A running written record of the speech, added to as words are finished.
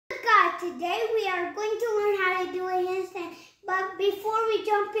Today we are going to learn how to do a handstand. But before we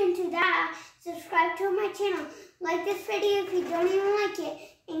jump into that, subscribe to my channel, like this video if you don't even like it,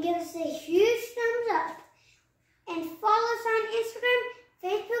 and give us a huge thumbs up. And follow us on Instagram,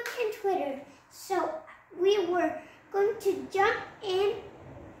 Facebook, and Twitter. So we were going to jump in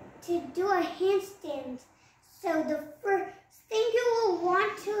to do a handstand. So the first thing you will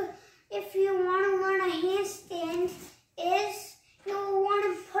want to, if you want to learn a handstand, is you will want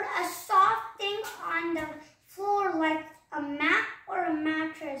to put a soft thing on the floor like a mat or a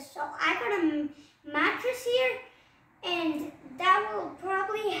mattress. So I got a mattress here, and that will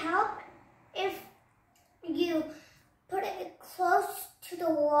probably help if you put it close to the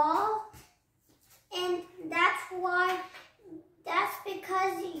wall. And that's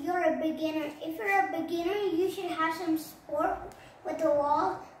because you're a beginner. If you're a beginner, you should have some support with the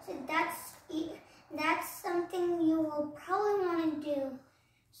wall. So that's something you will probably want to do.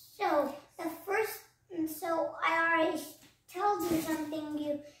 So I already told you something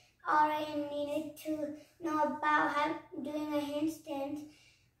you already needed to know about how doing a handstand.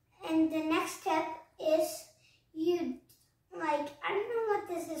 And the next step is I don't know what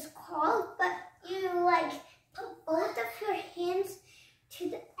this is called, but you put both of your hands on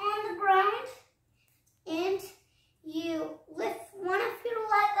the ground, and you lift one of your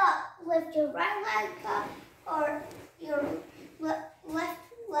leg up. Lift your right leg up or your left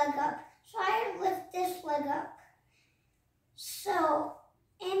leg up. So I lift this leg up.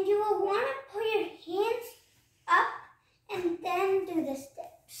 And you will want to put your hands up and then do the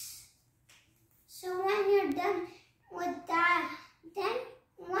steps. So when you're done with that,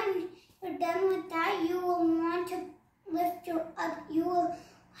 you will want to lift you will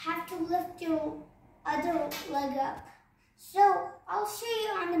have to lift your other leg up. So I'll show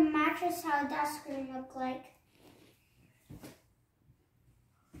you on the mattress how that's going to look like.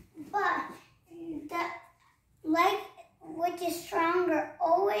 But the leg which is stronger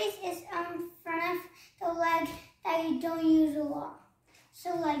always is in front of the leg that you don't use a lot.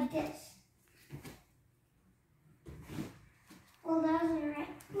 So like this. Well, that wasn't right.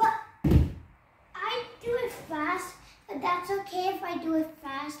 But I do it fast, but that's okay if I do it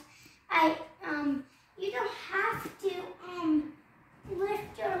fast. You don't have to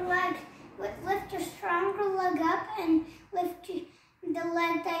lift your stronger leg up and lift the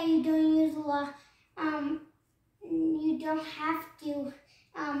leg that you don't use a lot. You don't have to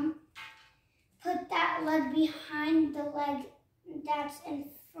put that leg behind the leg that's in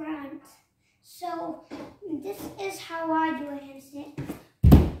front. So this is how I do a handstand.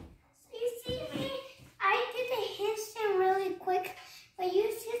 So you see me? I did the handstand really quick, but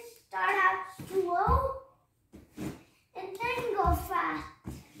you should start out slow and then go fast.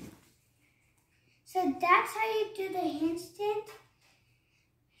 So that's how you do the handstand.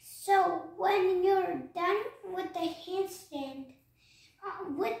 So when you're done with the handstand,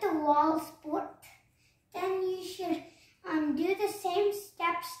 with the wall sport, then you should do the same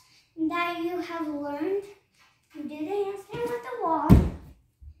steps that you have learned. You do the handstand with the wall,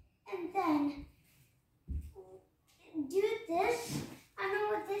 and then do this. I don't know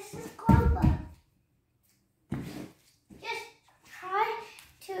what this is called, but just try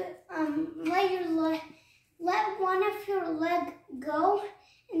to let one of your leg go,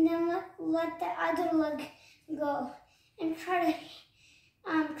 and then let the other leg go, and try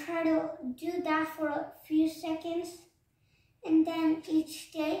to do that for a few seconds, and then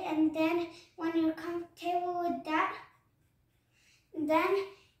each day. And then when you're comfortable with that, then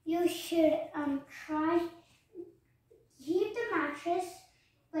you should try keep the mattress,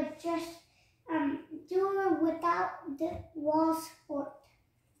 but just do it without the wall support.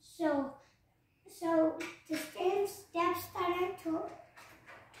 So the same steps that I taught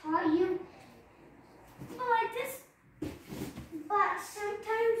you like this, but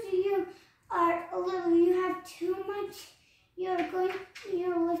sometimes you have too much. You're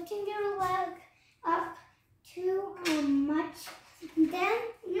lifting your leg up too much. Then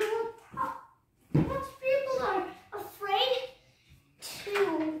most people are afraid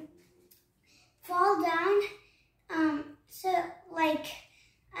to fall down.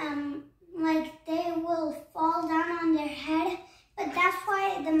 They will fall down on their head. But that's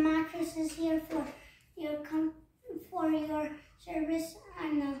why the mattress is here for your service. I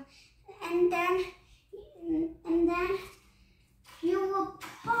know. And then you will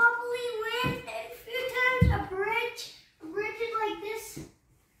probably land a few times a bridge like this.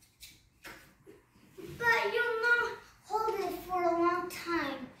 But you'll not hold it for a long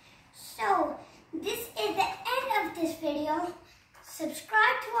time. So this is the end of this video.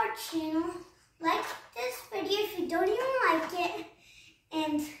 Subscribe to our channel. Like this video if you don't even like it.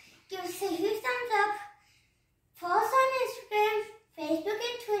 And give us So here's the